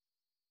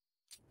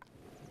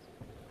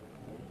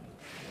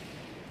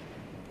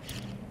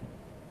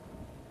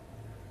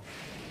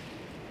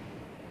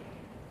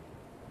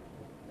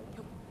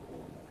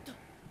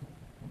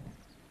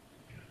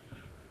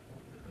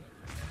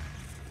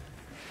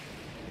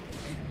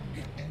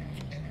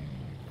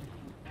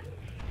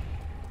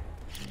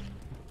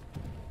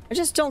 I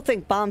just don't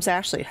think bombs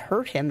actually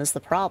hurt him is the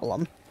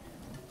problem.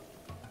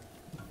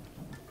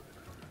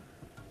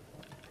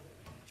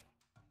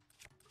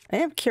 I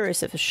am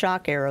curious if the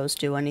shock arrows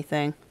do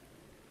anything.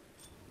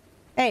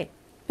 Hey,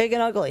 big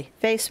and ugly,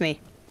 face me.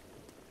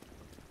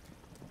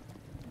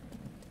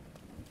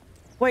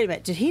 Wait a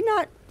minute, did he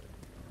not...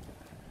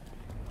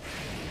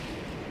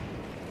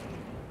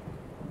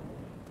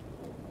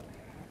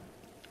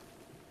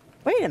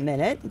 Wait a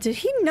minute, did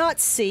he not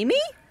see me?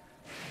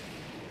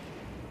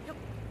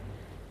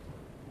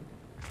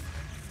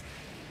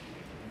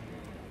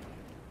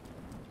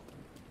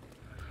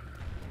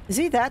 Is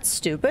he that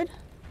stupid?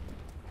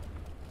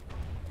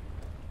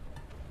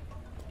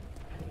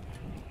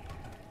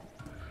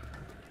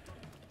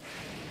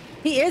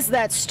 He is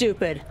that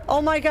stupid.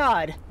 Oh my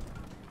god.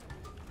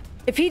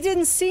 If he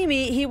didn't see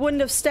me, he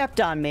wouldn't have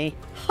stepped on me.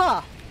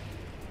 Huh.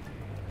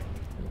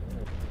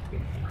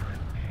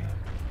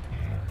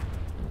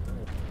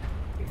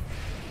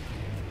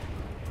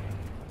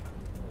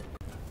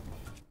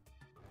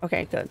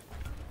 Okay, good.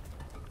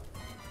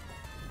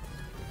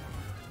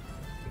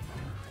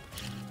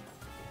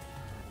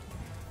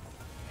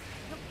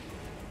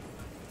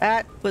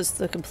 That was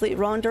the complete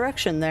wrong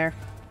direction there.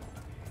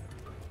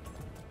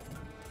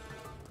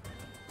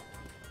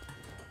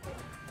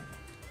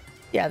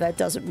 Yeah, that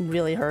doesn't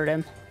really hurt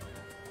him.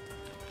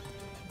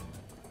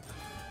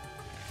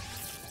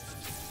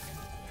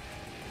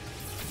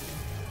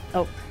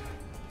 Oh.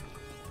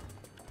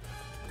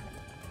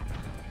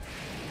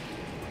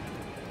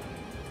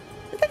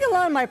 I think a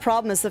lot of my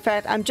problem is the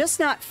fact I'm just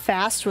not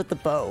fast with the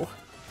bow.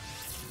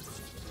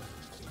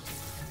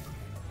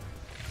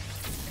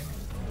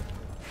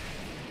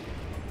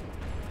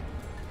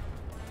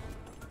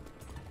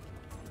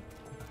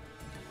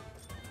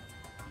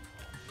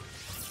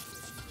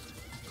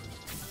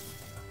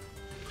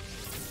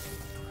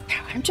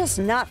 I'm just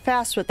not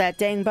fast with that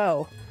dang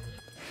bow.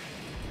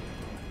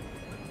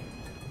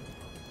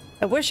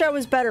 I wish I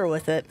was better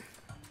with it.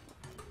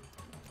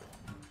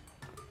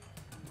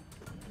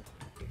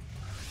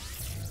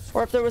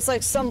 Or if there was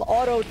like some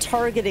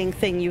auto-targeting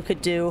thing you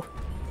could do.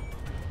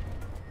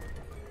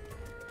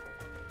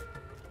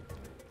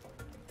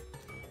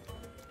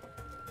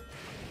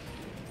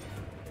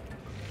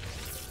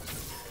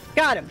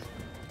 Got him.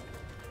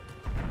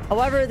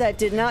 However, that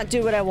did not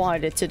do what I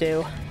wanted it to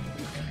do.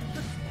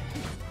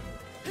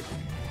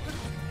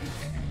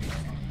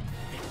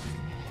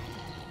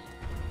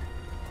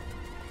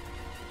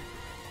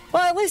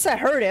 Well, at least I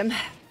heard him.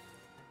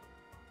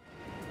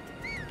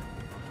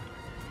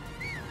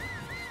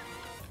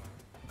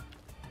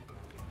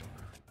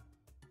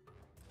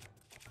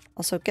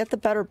 Also, get the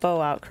better bow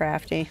out,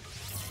 Crafty.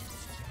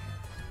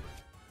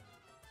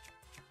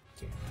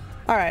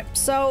 Alright,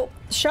 so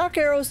shock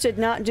arrows did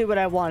not do what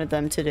I wanted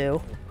them to do.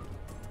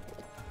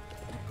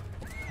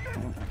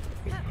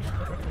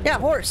 Yeah,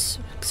 horse.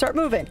 Start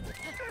moving.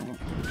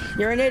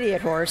 You're an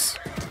idiot, horse.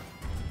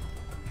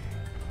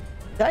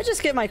 Did I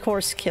just get my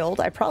horse killed?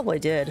 I probably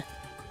did.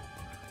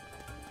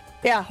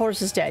 Yeah,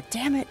 horse is dead.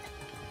 Damn it.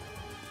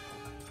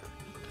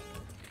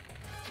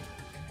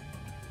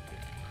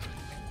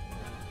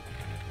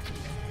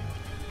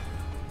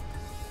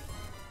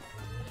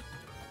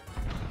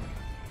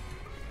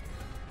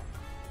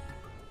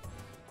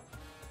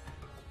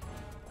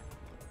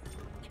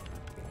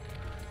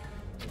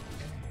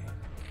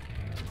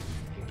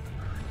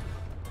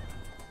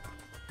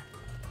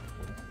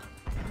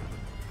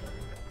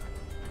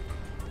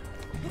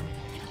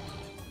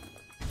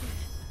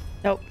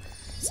 Nope.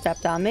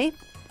 Stepped on me.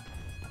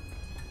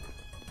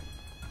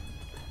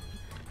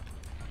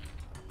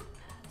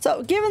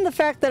 So, given the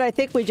fact that I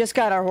think we just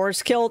got our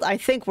horse killed, I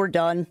think we're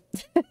done.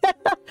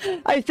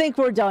 I think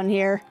we're done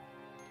here.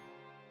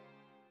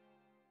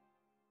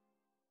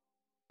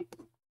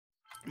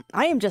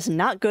 I am just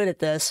not good at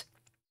this.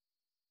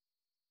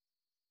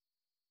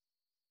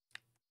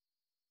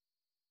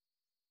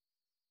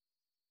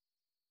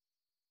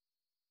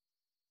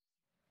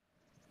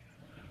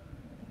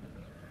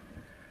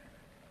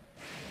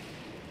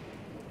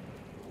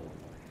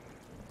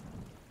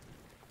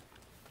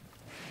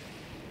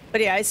 But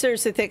yeah, I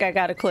seriously think I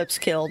got Eclipse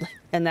killed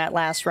in that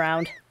last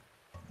round.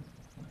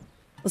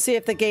 We'll see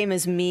if the game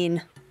is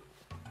mean.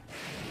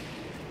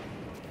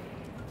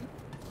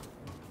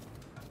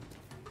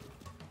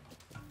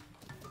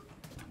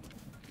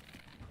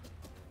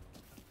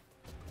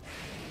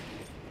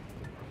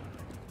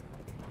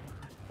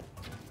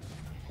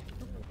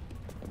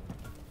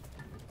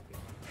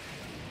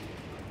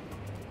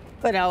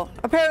 But no,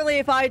 apparently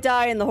if I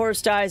die and the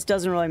horse dies,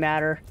 doesn't really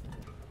matter.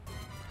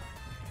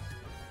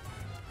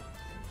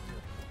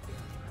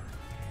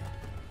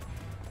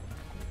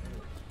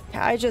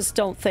 I just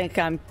don't think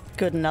I'm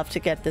good enough to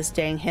get this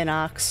dang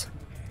Hinox.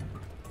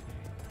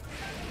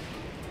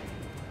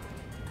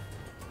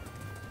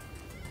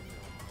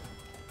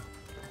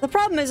 The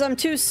problem is I'm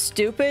too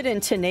stupid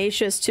and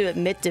tenacious to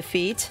admit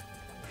defeat.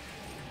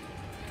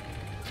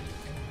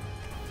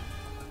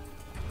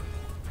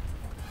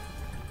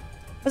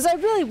 Because I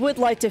really would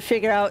like to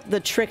figure out the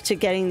trick to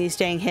getting these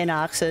dang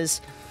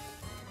Hinoxes.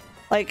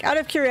 Like, out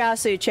of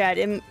curiosity, chat,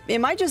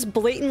 am I just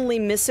blatantly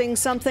missing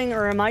something,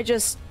 or am I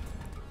just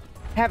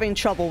having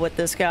trouble with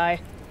this guy?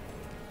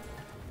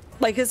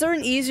 Like, is there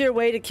an easier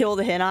way to kill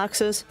the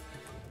Hinoxes?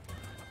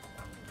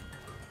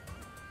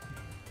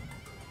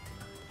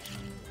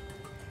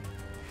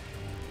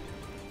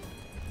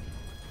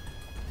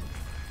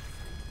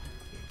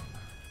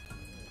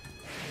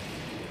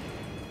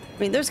 I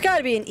mean, there's got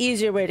to be an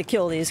easier way to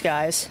kill these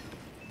guys.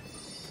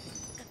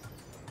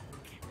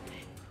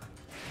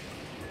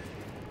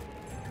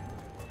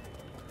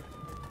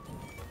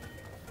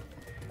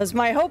 Because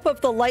my hope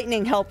of the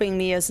lightning helping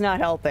me is not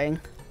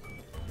helping.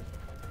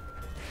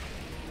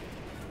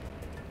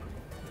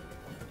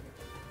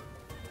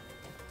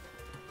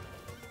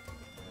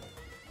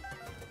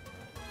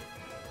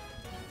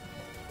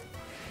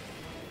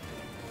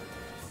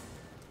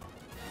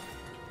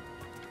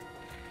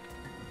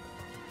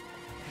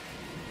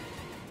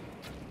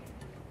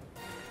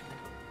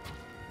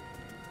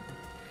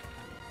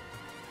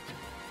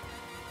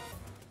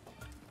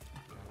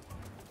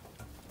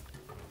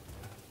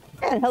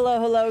 And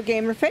hello,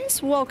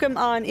 Gamerface. Welcome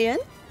on in.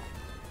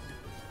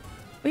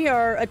 We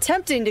are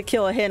attempting to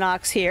kill a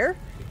Hinox here.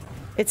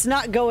 It's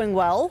not going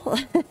well.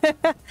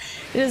 It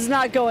is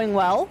not going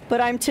well, but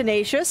I'm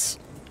tenacious.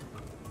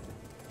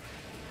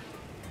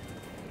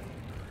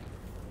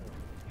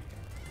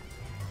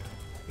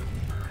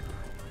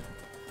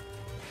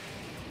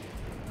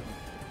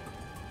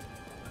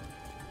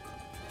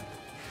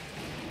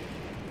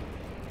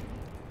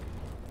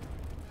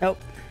 Nope.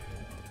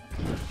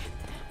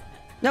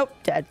 Nope,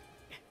 dead.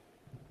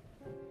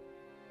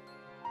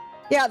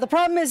 Yeah, the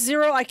problem is,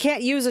 Zero, I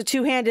can't use a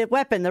two-handed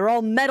weapon. They're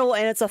all metal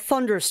and it's a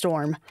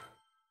thunderstorm.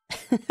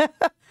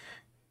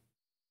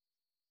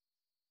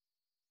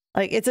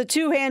 Like, it's a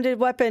two-handed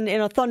weapon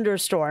in a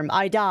thunderstorm.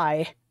 I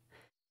die.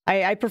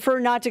 I prefer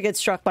not to get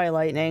struck by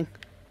lightning.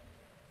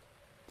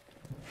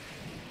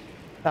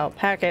 Oh,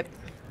 hack it.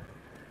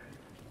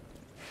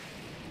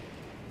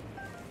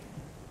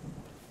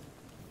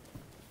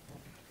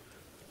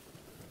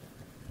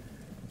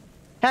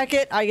 Hack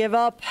it, I give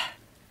up.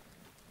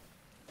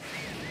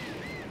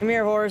 Come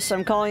here, horse.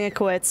 I'm calling it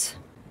quits.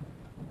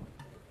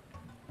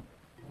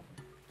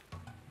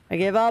 I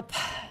give up.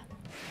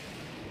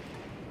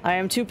 I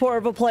am too poor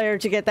of a player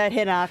to get that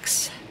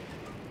Hinox.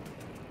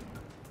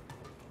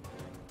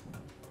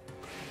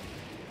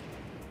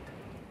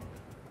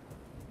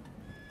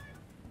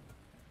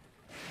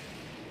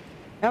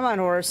 Come on,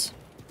 horse.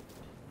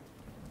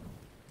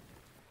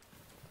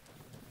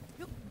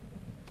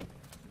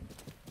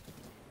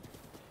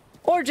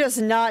 Or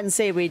just not and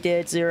say we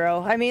did,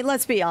 Zero. I mean,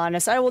 let's be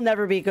honest. I will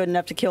never be good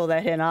enough to kill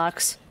that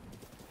Hinox.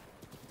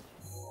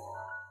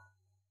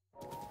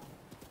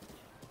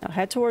 Now,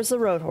 head towards the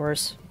road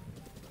horse.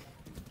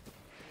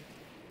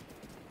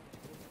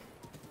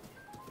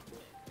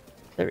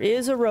 There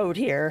is a road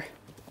here.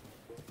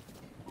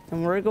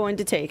 And we're going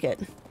to take it.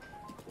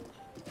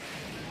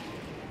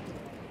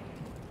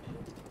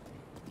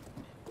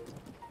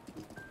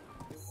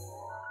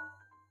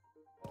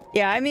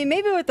 Yeah, I mean,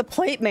 maybe with the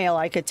plate mail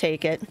I could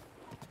take it.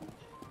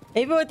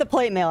 Maybe with the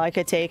plate mail I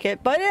could take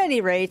it. But at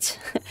any rate,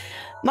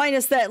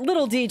 minus that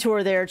little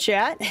detour there,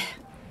 chat.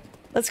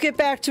 Let's get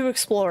back to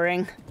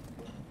exploring.